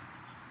outside,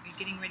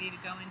 getting ready to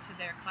go into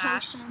their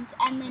class. Potions.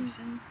 And then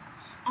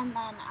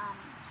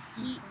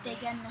they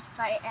get in a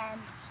fight,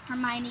 and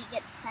Hermione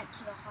gets sent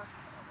to the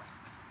hospital.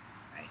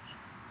 Right.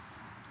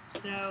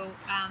 So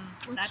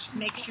that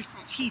makes your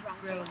teeth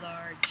grow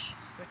large,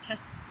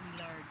 grotesquely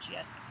large.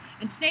 Yes.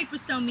 And Snape was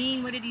so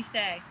mean. What did he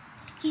say?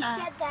 He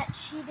said that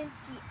she didn't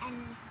see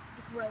any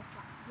growth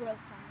on the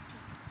teeth.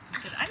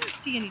 He said, I don't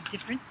see any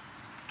difference.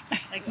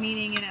 Like,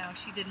 meaning,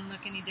 she didn't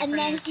look any different.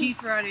 Her teeth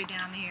were already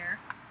down here.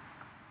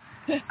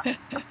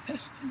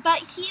 But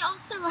he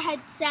also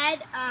had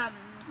said,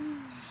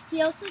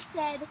 he also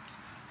said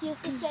he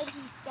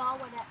saw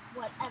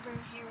whatever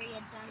Harry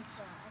had done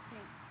to, I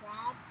think,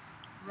 Crabbe.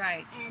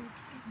 Right.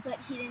 But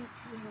he didn't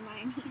see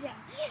Hermione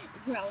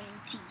growing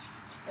teeth.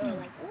 They were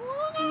like,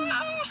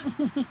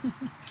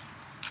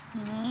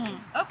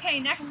 Okay,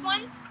 next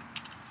one.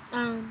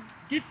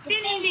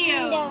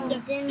 Diffindio.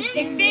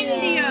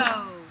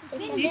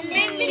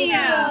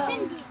 Dispendio.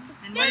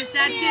 And what does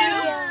that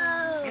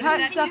do? Cut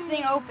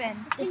something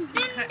open. Cut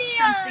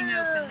something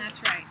open,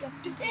 that's right.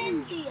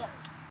 Dispendio.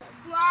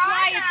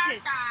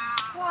 Quietus.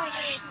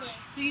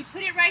 So you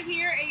put it right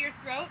here at your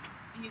throat,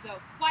 and you go,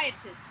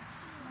 quietus.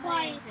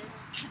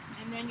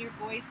 And then your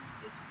voice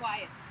is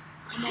quiet.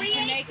 And then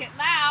to make it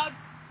loud,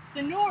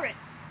 sonorous.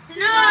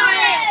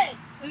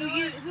 Who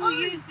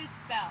used this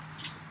spell?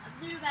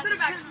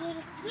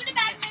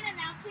 Ludebackman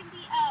announcing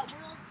the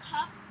World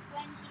Cup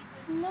when he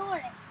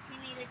was he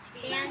made it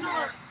and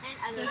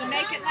So to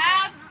make it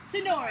loud,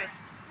 sonorous.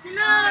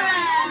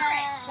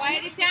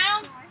 Quiet it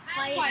down.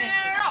 Quiet.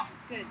 Oh,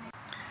 good.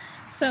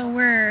 So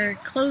we're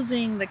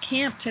closing the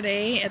camp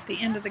today at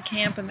the end of the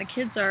camp, and the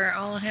kids are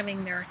all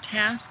having their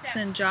tasks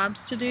and jobs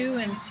to do,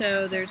 and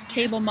so there's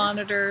table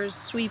monitors,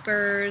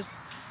 sweepers,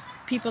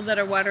 people that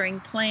are watering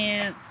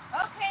plants,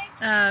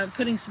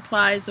 putting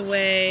supplies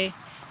away,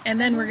 and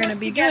then we're going to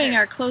be doing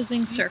our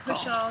closing circle.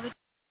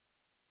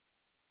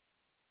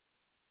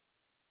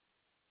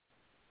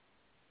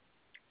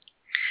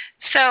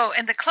 So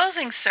in the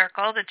closing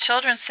circle, the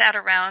children sat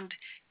around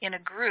in a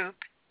group,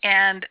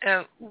 and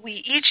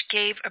we each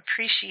gave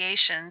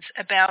appreciations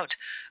about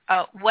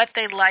what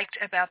they liked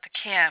about the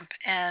camp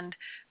and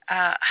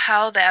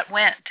how that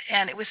went.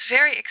 And it was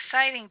very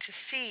exciting to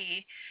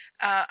see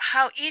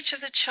how each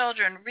of the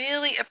children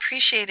really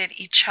appreciated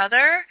each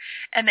other,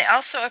 and they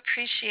also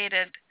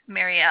appreciated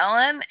Mary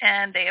Ellen,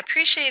 and they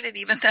appreciated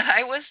even that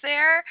I was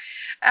there.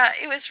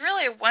 It was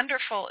really a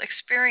wonderful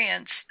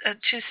experience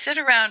to sit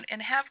around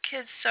and have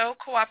kids so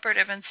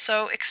cooperative and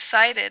so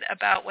excited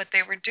about what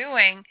they were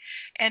doing,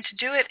 and to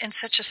do it in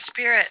such a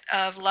spirit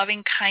of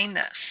loving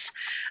kindness.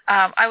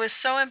 I was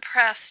so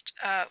impressed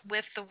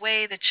with the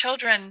way the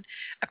children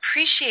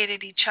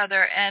appreciated each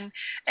other and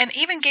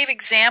even gave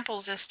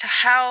examples as to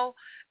how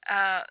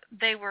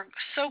they were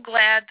so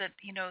glad that,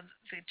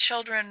 the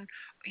children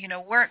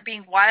weren't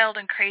being wild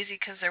and crazy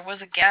because there was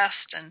a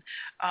guest, and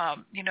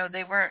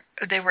they were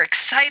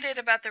excited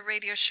about the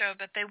radio show,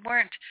 but they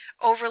weren't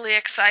overly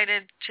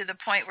excited to the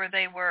point where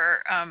they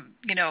were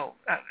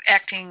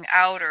acting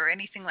out or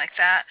anything like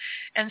that.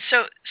 And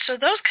so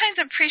those kinds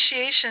of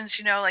appreciations,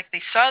 like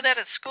they saw that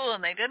at school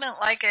and they didn't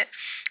like it,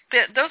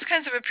 those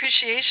kinds of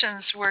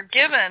appreciations were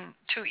given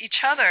to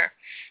each other.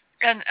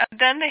 And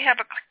then they have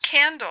a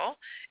candle,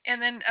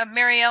 and then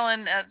Mary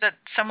Ellen that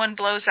someone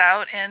blows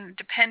out, and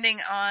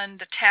depending on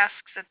the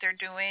tasks that they're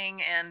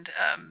doing and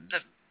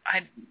the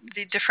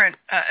different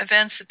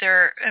events that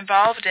they're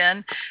involved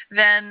in,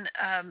 then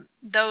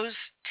those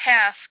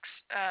tasks,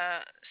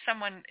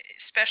 someone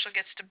special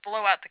gets to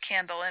blow out the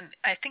candle, and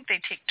I think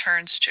they take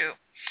turns too.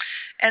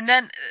 And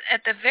then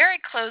at the very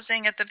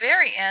closing, at the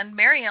very end,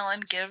 Mary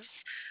Ellen gives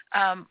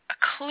a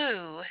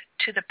clue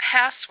to the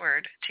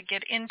password to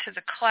get into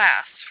the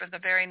class for the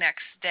very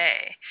next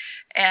day.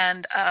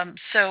 And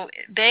so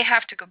they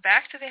have to go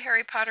back to the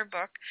Harry Potter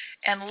book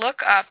and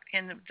look up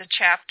in the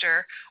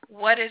chapter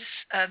what is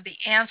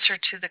the answer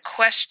to the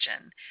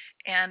question.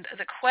 And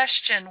the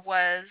question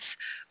was,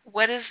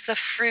 what is the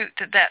fruit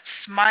that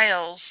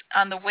smiles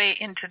on the way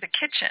into the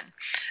kitchen?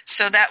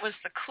 So that was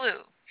the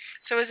clue.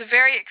 So it was a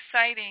very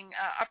exciting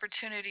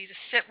opportunity to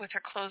sit with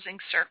her closing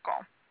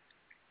circle.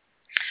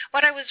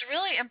 What I was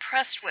really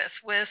impressed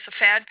with the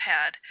Fad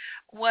Pad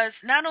was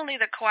not only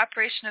the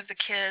cooperation of the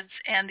kids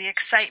and the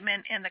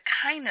excitement and the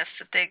kindness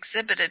that they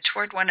exhibited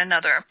toward one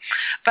another,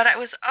 but I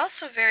was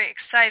also very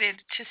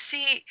excited to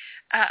see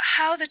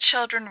how the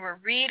children were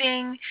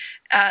reading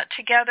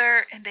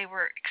together, and they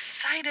were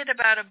excited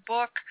about a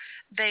book.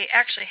 They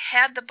actually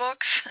had the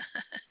books.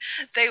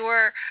 They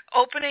were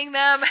opening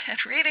them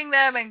and reading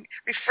them and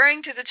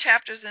referring to the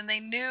chapters, and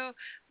they knew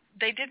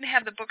they didn't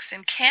have the books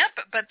in camp,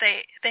 but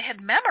they had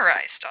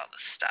memorized all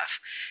this stuff.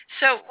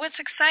 So what's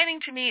exciting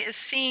to me is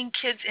seeing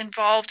kids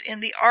involved in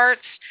the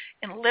arts,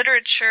 in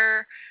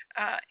literature,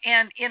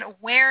 and in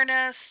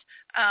awareness.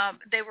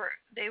 They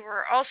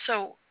were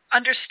also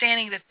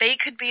understanding that they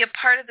could be a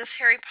part of this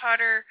Harry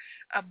Potter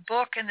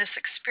book and this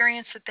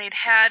experience that they'd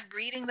had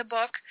reading the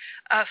book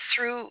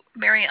through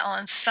Mary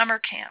Ellen's summer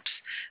camps.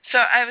 So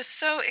I was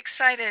so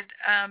excited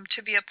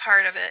to be a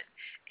part of it.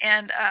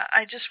 And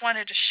I just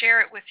wanted to share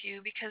it with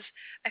you because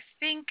I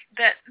think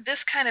that this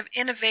kind of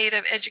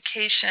innovative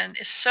education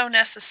is so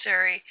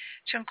necessary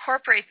to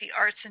incorporate the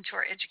arts into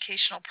our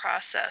educational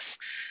process.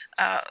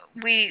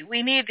 We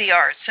need the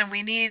arts, and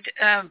we need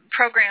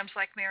programs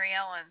like Mary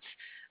Ellen's.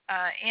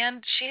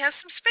 And she has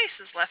some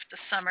spaces left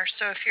this summer.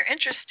 So if you're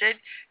interested,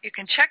 you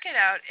can check it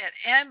out at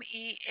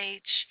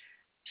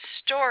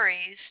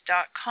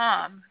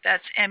mehstories.com.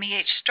 That's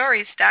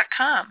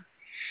mehstories.com.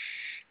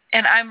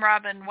 And I'm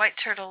Robin White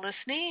Turtle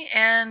Lysne,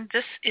 and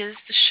this is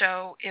the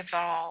show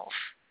Evolve.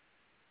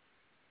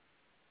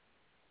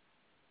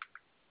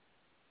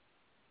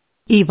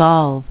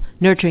 Evolve,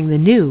 nurturing the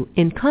new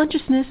in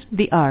consciousness,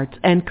 the arts,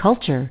 and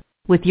culture,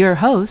 with your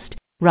host,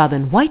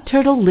 Robin White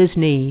Turtle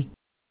Lysne.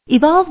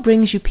 Evolve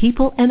brings you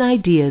people and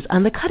ideas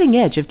on the cutting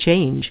edge of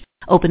change,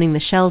 opening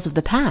the shells of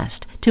the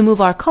past to move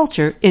our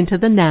culture into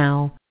the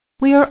now.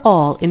 We are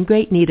all in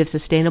great need of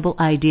sustainable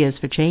ideas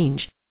for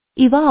change.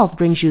 Evolve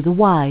brings you the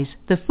wise,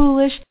 the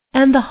foolish,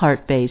 and the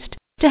heart-based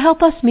to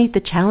help us meet the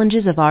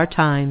challenges of our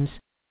times.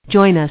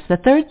 Join us the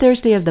third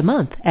Thursday of the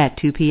month at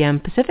 2 p.m.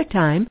 Pacific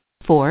Time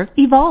for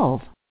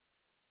Evolve.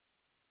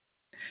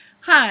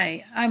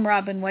 Hi, I'm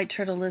Robin White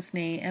Turtle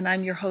Lysne, and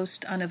I'm your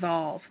host on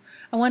Evolve.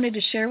 I wanted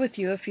to share with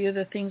you a few of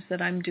the things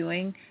that I'm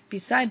doing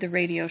beside the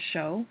radio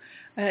show.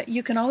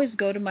 You can always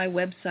go to my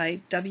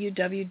website,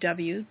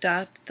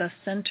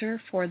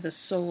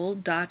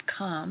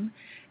 www.thecenterforthesoul.com,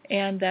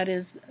 and that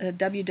is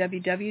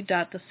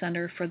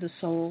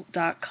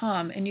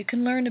www.thecenterforthesoul.com. And you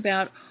can learn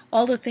about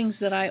all the things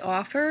that I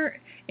offer,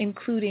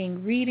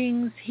 including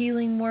readings,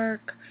 healing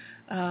work.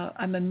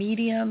 I'm a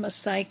medium, a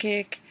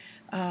psychic.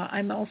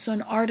 I'm also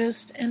an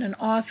artist and an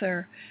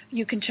author.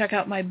 You can check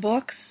out my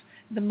books.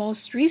 The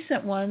most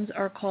recent ones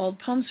are called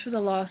Poems for the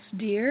Lost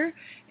Deer,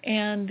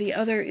 and the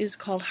other is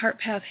called Heart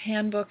Path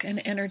Handbook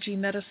and Energy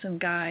Medicine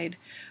Guide.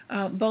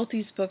 Both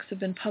these books have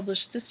been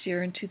published this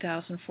year in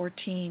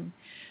 2014.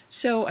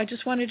 So I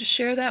just wanted to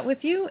share that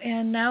with you,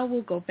 and now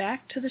we'll go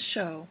back to the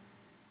show.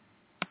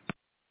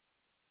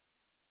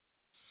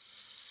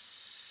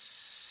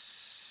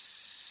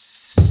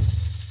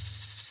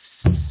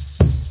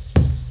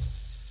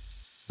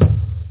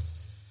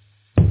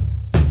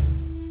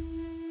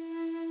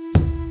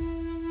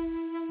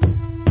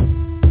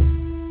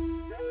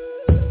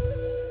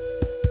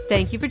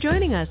 Thank you for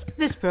joining us.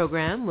 This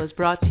program was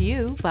brought to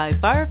you by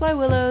Firefly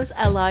Willows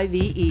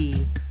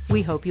LIVE.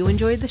 We hope you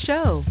enjoyed the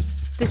show.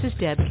 This is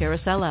Deb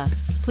Carosella.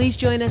 Please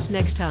join us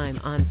next time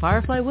on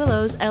Firefly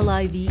Willows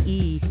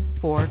LIVE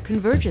for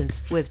Convergence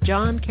with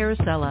John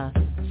Carosella,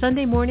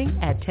 Sunday morning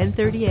at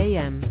 10:30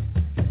 a.m.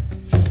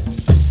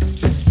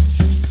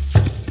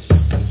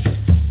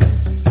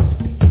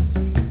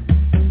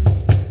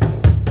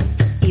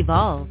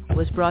 Evolve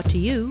was brought to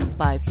you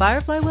by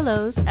Firefly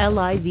Willows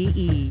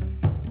LIVE.